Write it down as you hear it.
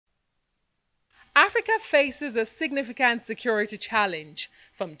Africa faces a significant security challenge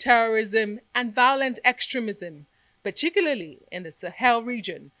from terrorism and violent extremism, particularly in the Sahel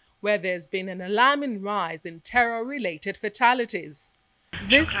region, where there's been an alarming rise in terror-related fatalities.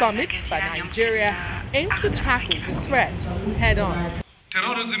 This summit by Nigeria aims to tackle the threat head-on.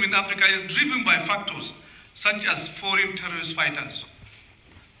 Terrorism in Africa is driven by factors such as foreign terrorist fighters,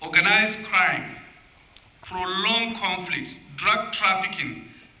 organized crime, prolonged conflicts, drug trafficking,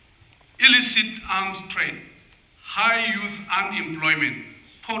 illicit arms trade, high youth unemployment,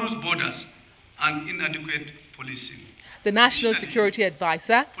 porous borders, and inadequate policing. The National Security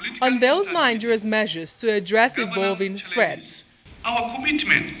Advisor unveils Nigeria's measures to address evolving threats. Our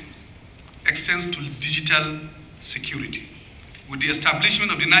commitment extends to digital security, with the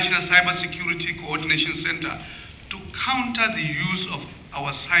establishment of the National Cybersecurity Coordination Center to counter the use of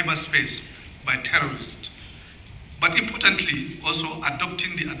our cyberspace by terrorists, but importantly, also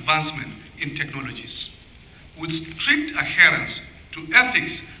adopting the advancement in technologies, with strict adherence to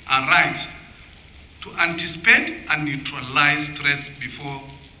ethics and rights to anticipate and neutralize threats before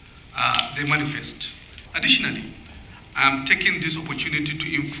they manifest. Additionally, I am taking this opportunity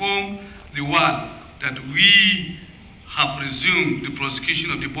to inform the world that we have resumed the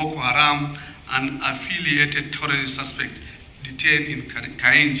prosecution of the Boko Haram and affiliated terrorist suspects detained in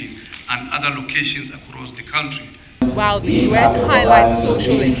Kainji and other locations across the country. While the UN highlights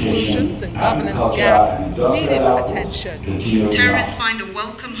social exclusions and governance gap needing attention. Terrorists find a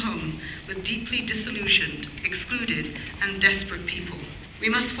welcome home with deeply disillusioned, excluded, and desperate people. We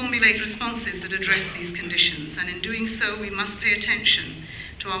must formulate responses that address these conditions, and in doing so, we must pay attention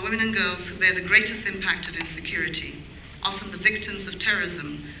to our women and girls who bear the greatest impact of insecurity, often the victims of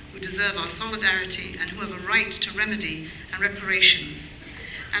terrorism, who deserve our solidarity and who have a right to remedy and reparations,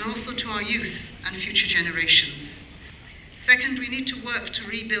 and also to our youth and future generations. Second, we need to work to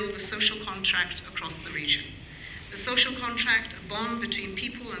rebuild the social contract across the region. The social contract, a bond between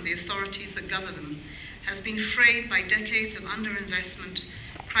people and the authorities that govern them, has been frayed by decades of underinvestment,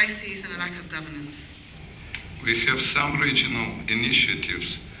 crises, and a lack of governance. We have some regional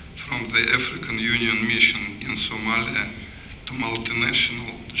initiatives, from the African Union mission in Somalia to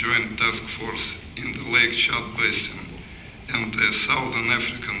multinational joint task force in the Lake Chad Basin and the Southern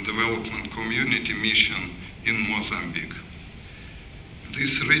African Development Community mission in Mozambique.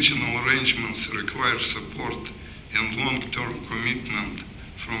 These regional arrangements require support and long-term commitment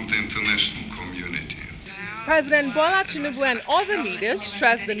from the international community. President Bola Tinubu and other leaders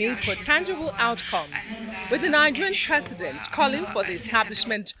stressed the need for tangible outcomes, with the Nigerian president calling for the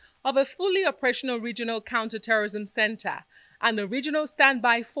establishment of a fully operational regional counterterrorism center and a regional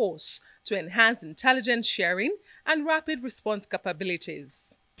standby force to enhance intelligence sharing and rapid response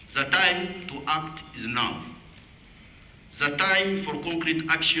capabilities. The time to act is now. The time for concrete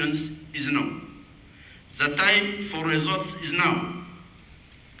actions is now. The time for results is now.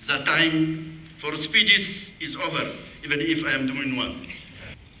 The time for speeches is over, even if I am doing one.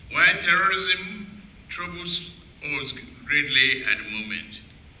 While terrorism troubles us greatly at the moment,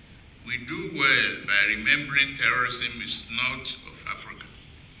 we do well by remembering terrorism is not of Africa.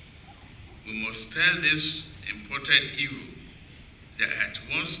 We must tell this imported evil that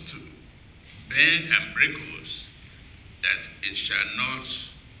wants to bend and break us, that it shall not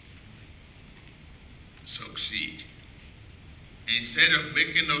succeed. Instead of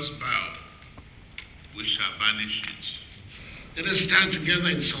making us bow, we shall banish it. Let us stand together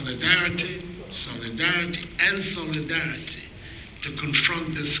in solidarity to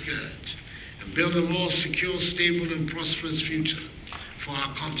confront this scourge and build a more secure, stable, and prosperous future for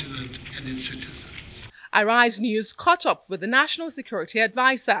our continent and its citizens. Arise News caught up with the National Security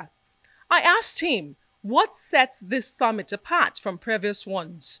Advisor. I asked him what sets this summit apart from previous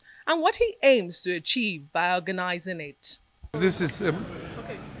ones and what he aims to achieve by organizing it. This is a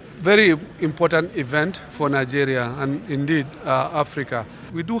very important event for Nigeria and indeed Africa.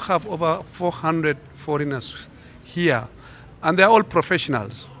 We do have over 400 foreigners here, and they're all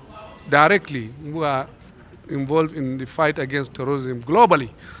professionals directly who are involved in the fight against terrorism globally.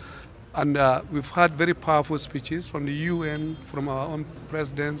 And we've had very powerful speeches from the UN, from our own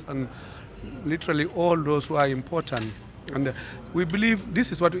presidents, and literally all those who are important. And we believe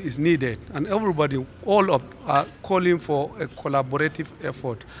this is what is needed, and everybody, all of are calling for a collaborative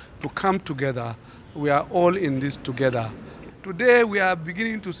effort to come together. We are all in this together. Today we are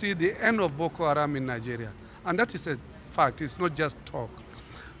beginning to see the end of Boko Haram in Nigeria, and that is a fact. It's not just talk.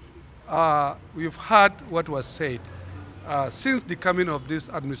 We've heard what was said. Since the coming of this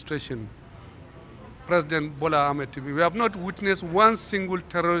administration, President Bola Ahmed Tinubu, we have not witnessed one single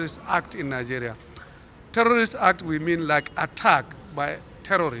terrorist act in Nigeria. Terrorist act, we mean like attack by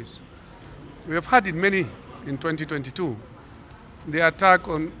terrorists. We have had it many in 2022. The attack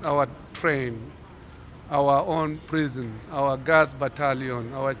on our train, our own prison, our gas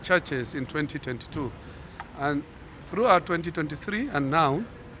battalion, our churches in 2022. And throughout 2023 and now,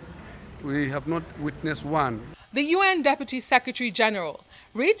 we have not witnessed one. The UN Deputy Secretary General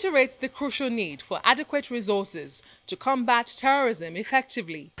reiterates the crucial need for adequate resources to combat terrorism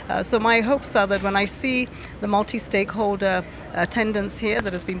effectively. So my hopes are that when I see the multi-stakeholder attendance here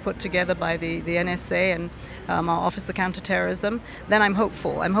that has been put together by the NSA and our Office of Counterterrorism, then I'm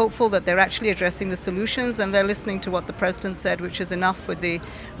hopeful. I'm hopeful that they're actually addressing the solutions and they're listening to what the President said, which is enough with the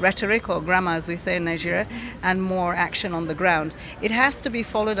rhetoric, or grammar as we say in Nigeria, and more action on the ground. It has to be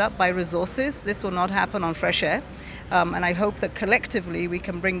followed up by resources. This will not happen on fresh air. And I hope that collectively we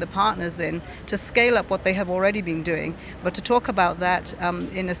can bring the partners in to scale up what they have already been doing, but to talk about that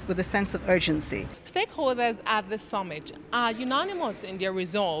with a sense of urgency. Stakeholders at the summit are unanimous in their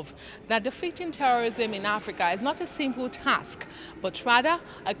resolve that defeating terrorism in Africa is not a simple task, but rather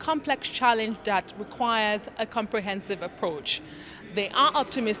a complex challenge that requires a comprehensive approach. They are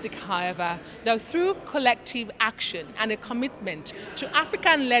optimistic, however, that through collective action and a commitment to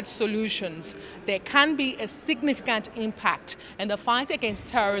African-led solutions, there can be a significant impact in the fight against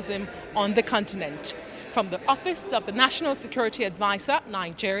terrorism on the continent. From the Office of the National Security Advisor,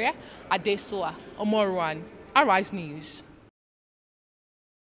 Nigeria, Adesola Omoruan, Arise News.